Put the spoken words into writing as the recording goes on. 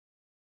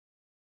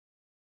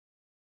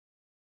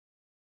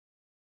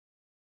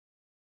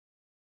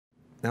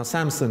Now,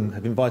 Samsung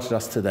have invited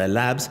us to their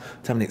labs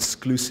to have an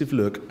exclusive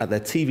look at their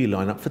TV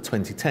lineup for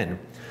 2010.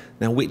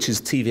 Now,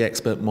 Which's TV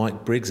expert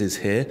Mike Briggs is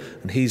here,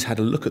 and he's had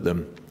a look at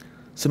them.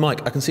 So,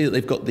 Mike, I can see that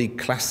they've got the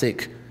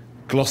classic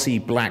glossy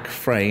black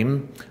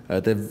frame.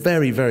 They're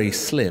very, very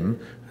slim,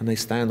 and they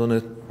stand on a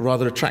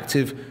rather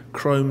attractive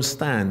chrome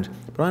stand.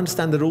 But I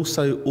understand they're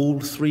also all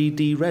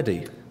 3D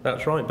ready.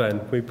 That's right,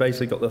 Ben. We've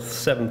basically got the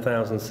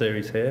 7000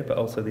 series here, but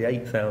also the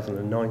 8000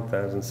 and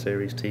 9000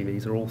 series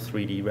TVs are all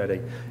 3D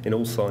ready in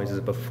all sizes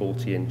above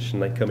 40-inch,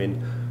 and they come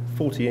in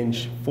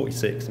 40-inch,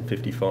 46 and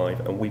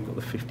 55, and we've got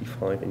the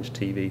 55-inch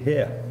TV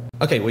here.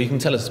 Okay, well, you can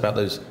tell us about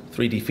those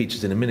 3D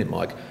features in a minute,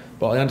 Mike,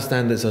 but I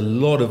understand there's a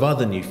lot of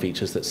other new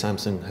features that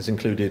Samsung has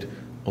included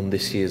on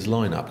this year's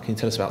lineup. Can you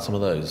tell us about some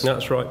of those?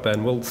 That's right,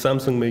 Ben. Well,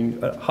 Samsung been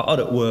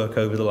hard at work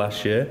over the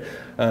last year.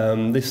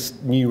 This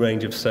new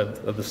range of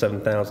the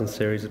 7000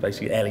 series is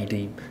basically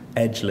LED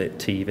edge-lit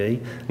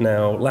TV.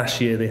 Now,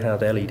 last year they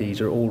had LEDs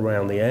all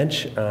around the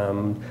edge.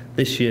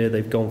 This year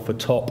they've gone for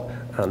top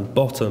and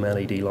bottom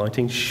LED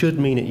lighting. Should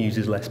mean it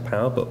uses less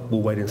power, but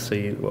we'll wait and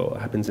see what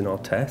happens in our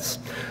tests.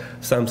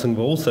 Samsung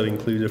will also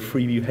include a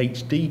Freeview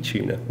HD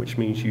tuner, which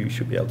means you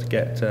should be able to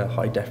get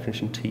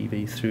high-definition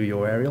TV through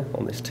your aerial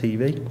on this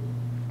TV.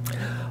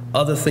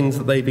 Other things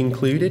that they've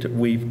included,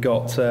 we've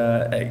got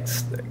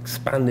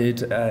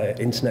expanded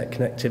internet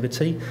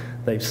connectivity.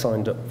 They've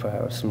signed up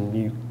for some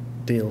new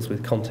deals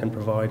with content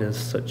providers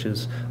such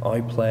as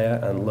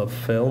iPlayer and Love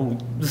Film.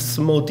 There's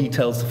some more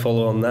details to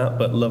follow on that,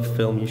 but Love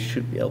Film, you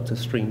should be able to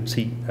stream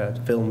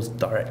films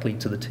directly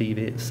to the TV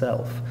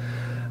itself.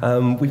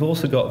 We've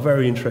also got a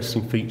very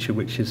interesting feature,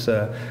 which is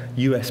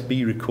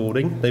USB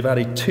recording. They've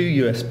added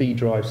 2 USB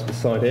drives to the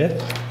side here.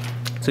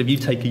 So if you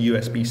take a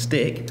USB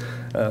stick,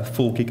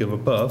 4 gig of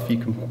above, you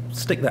can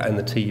stick that in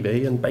the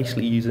TV and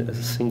basically use it as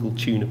a single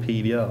tuner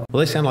PVR. Well,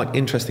 they sound like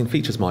interesting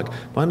features, Mike,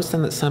 but I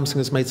understand that Samsung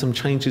has made some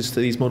changes to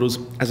these models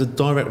as a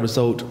direct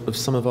result of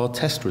some of our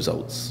test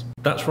results.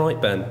 That's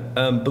right, Ben.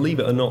 Believe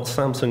it or not,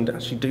 Samsung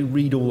actually do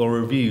read all our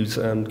reviews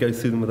and go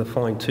through them with a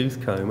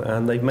fine-tooth comb,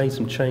 and they've made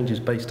some changes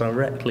based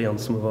directly on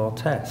some of our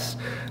tests.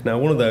 Now,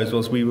 one of those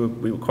was we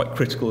were quite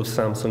critical of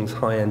Samsung's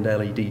high-end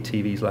LED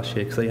TVs last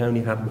year because they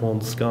only had one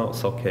SCART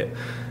socket.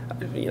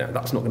 You know,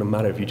 that's not going to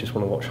matter if you just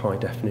want to watch high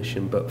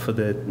definition, but for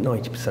the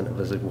 90% of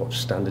us who watch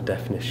standard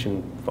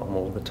definition far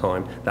more of the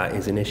time, that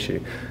is an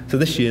issue. So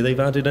this year they've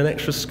added an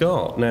extra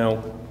SCART.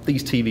 Now,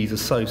 these TVs are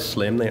so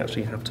slim, they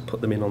actually have to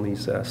put them in on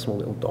these small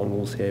little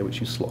dongles here, which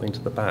you slot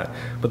into the back.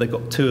 But they've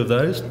got 2 of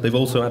those. They've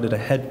also added a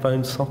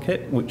headphone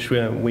socket, which we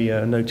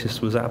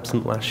noticed was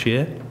absent last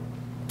year.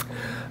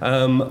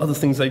 Other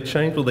things they've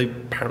changed, well,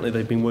 apparently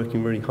they've been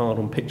working really hard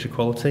on picture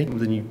quality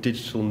with a new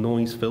digital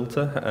noise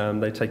filter.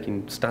 They're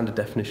taking standard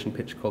definition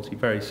picture quality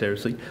very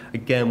seriously.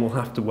 Again, we'll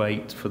have to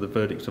wait for the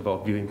verdict of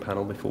our viewing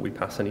panel before we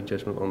pass any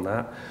judgment on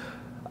that.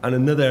 And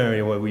another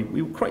area where we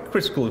were quite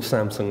critical of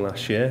Samsung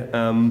last year,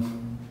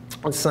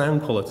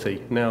 sound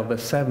quality. Now, the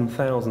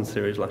 7000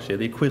 series last year,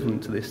 the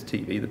equivalent to this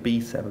TV, the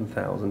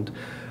B7000,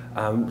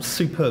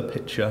 superb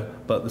picture,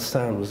 but the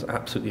sound was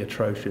absolutely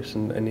atrocious,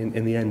 and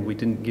in the end we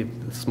didn't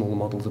give the smaller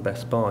models a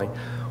best buy.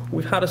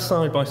 We've had a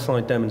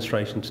side-by-side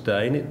demonstration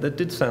today, and that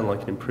did sound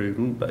like an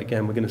improvement, but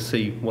again we're going to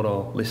see what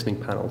our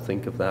listening panel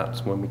think of that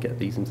when we get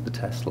these into the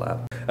test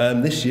lab.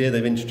 This year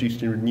they've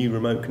introduced a new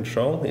remote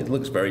control. It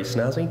looks very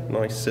snazzy,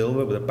 nice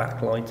silver with a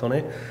backlight on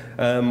it.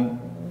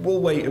 We'll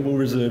wait and we'll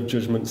reserve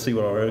judgment and see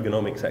what our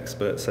ergonomics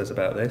expert says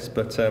about this.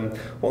 But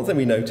one thing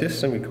we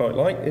noticed and we quite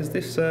like is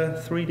this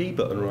 3D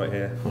button right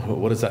here.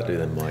 What does that do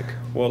then, Mike?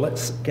 Well,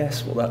 let's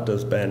guess what that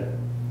does, Ben.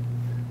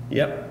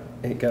 Yep,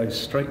 it goes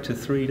straight to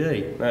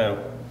 3D.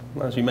 Now,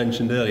 as you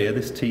mentioned earlier,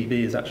 this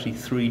TV is actually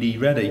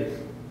 3D ready.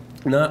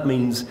 And that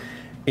means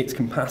it's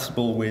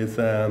compatible with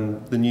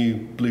the new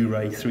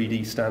Blu-ray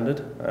 3D standard.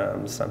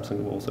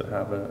 Samsung will also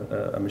have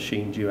a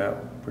machine due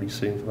out pretty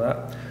soon for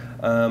that.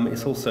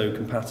 It's also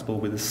compatible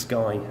with the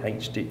Sky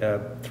HD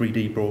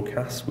 3D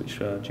broadcasts, which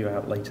are due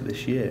out later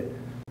this year.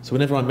 So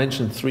whenever I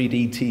mention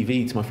 3D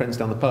TV to my friends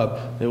down the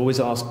pub, they always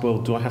ask, well,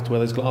 do I have to wear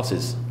those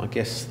glasses? I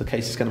guess the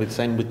case is going to be the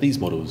same with these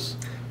models.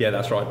 Yeah,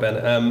 that's right, Ben.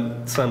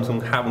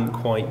 Samsung haven't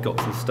quite got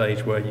to the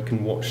stage where you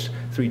can watch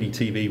 3D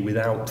TV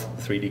without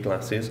 3D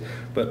glasses,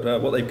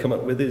 but what they've come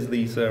up with is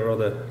these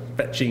rather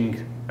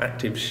fetching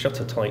active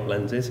shutter-type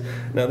lenses.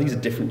 Now, these are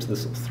different to the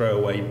sort of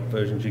throwaway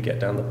versions you get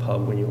down the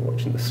pub when you're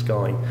watching the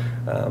Sky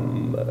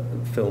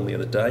film the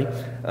other day.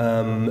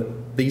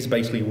 These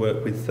basically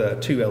work with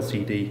 2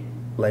 LCD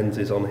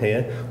lenses on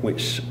here,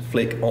 which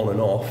flick on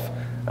and off.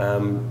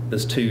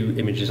 There's 2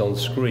 images on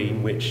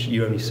screen, which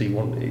you only see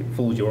one. It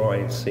fools your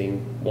eye seeing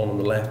one on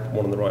the left,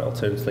 one on the right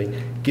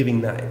alternatively,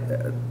 giving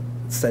that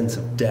sense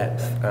of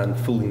depth and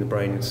fooling the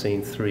brain and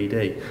seeing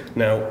 3D.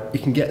 Now, you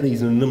can get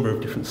these in a number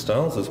of different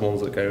styles. There's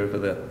ones that go over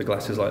the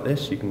glasses like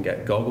this. You can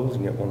get goggles,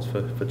 you can get ones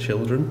for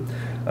children.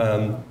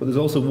 But there's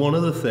also one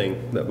other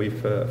thing that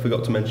we've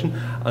forgot to mention,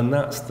 and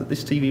that's that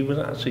this TV was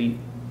actually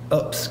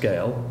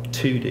upscale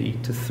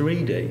 2D to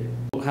 3D.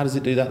 How does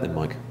it do that then,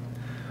 Mike?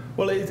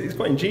 Well, it's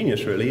quite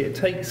ingenious, really. It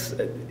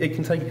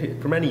can take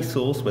it from any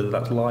source, whether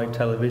that's live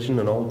television,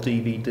 an old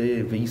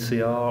DVD, a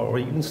VCR, or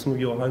even some of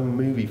your home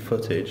movie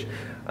footage,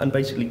 and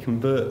basically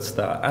converts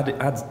that,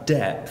 adds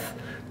depth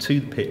to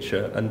the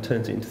picture and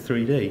turns it into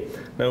 3D.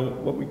 Now,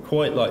 what we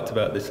quite liked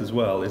about this as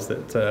well is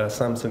that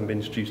Samsung have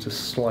introduced a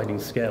sliding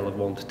scale of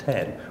 1 to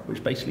 10,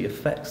 which basically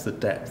affects the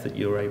depth that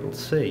you're able to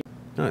see.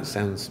 No, it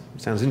sounds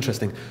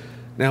interesting.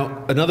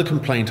 Now, another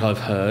complaint I've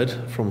heard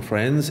from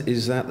friends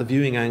is that the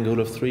viewing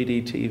angle of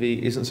 3D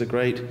TV isn't so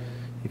great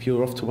if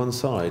you're off to one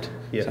side.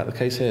 Yeah. Is that the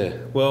case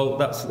here? Well,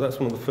 that's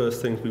one of the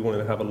first things we wanted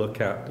to have a look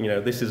at. You know,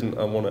 this isn't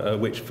a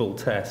witch-full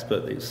test,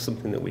 but it's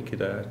something that we could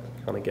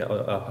kind of get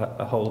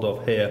a hold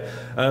of here.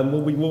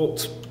 Well, we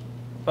walked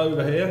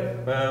over here.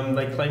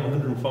 They claim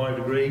 105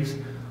 degrees.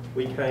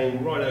 We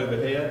came right over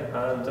here,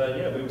 and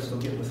yeah, we were still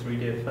getting the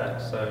 3D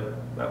effect, so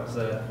that was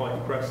quite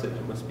impressive,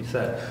 it must be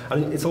said.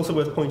 And it's also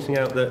worth pointing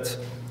out that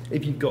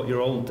if you've got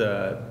your old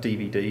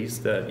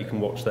DVDs, that you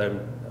can watch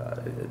them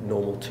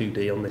normal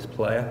 2D on this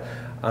player,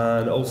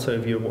 and also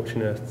if you're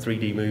watching a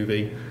 3D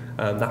movie,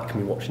 that can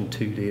be watched in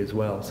 2D as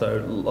well.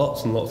 So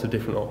lots and lots of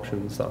different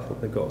options. I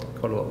think they've got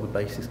quite a lot of the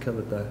bases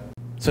covered there.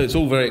 So it's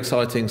all very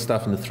exciting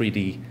stuff in the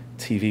 3D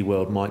TV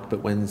world, Mike,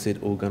 but when's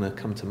it all going to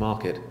come to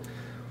market?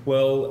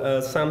 Well,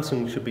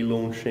 Samsung should be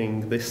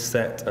launching this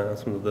set,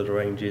 some of the other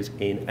ranges,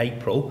 in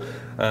April,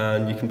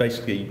 and you could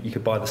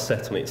buy the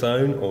set on its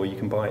own, or you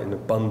can buy it in a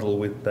bundle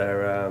with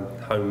their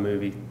home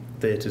movie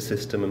theatre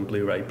system and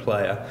Blu-ray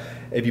player.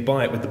 If you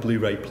buy it with the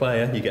Blu-ray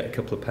player, you get a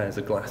couple of pairs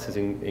of glasses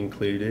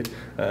included.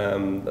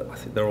 I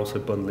think they're also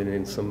bundling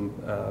in some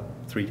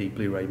 3D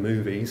Blu-ray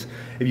movies.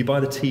 If you buy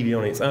the TV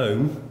on its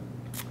own,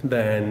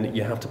 then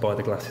you have to buy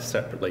the glasses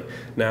separately.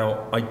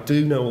 Now, I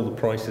do know all the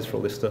prices for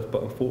all this stuff,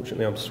 but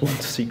unfortunately I'm sworn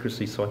to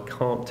secrecy, so I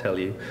can't tell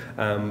you.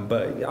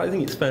 But I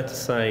think it's fair to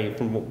say,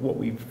 from what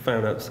we've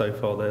found out so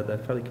far, they're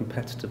fairly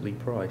competitively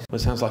priced. Well,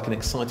 it sounds like an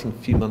exciting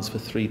few months for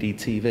 3D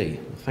TV.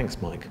 Well,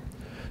 thanks, Mike.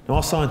 Now,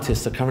 our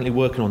scientists are currently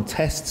working on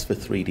tests for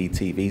 3D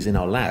TVs in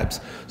our labs,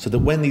 so that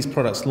when these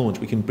products launch,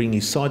 we can bring you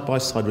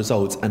side-by-side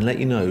results and let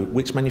you know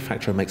which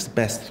manufacturer makes the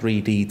best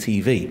 3D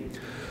TV.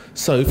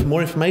 So for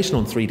more information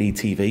on 3D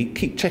TV,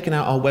 keep checking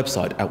out our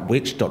website at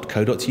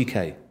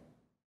which.co.uk.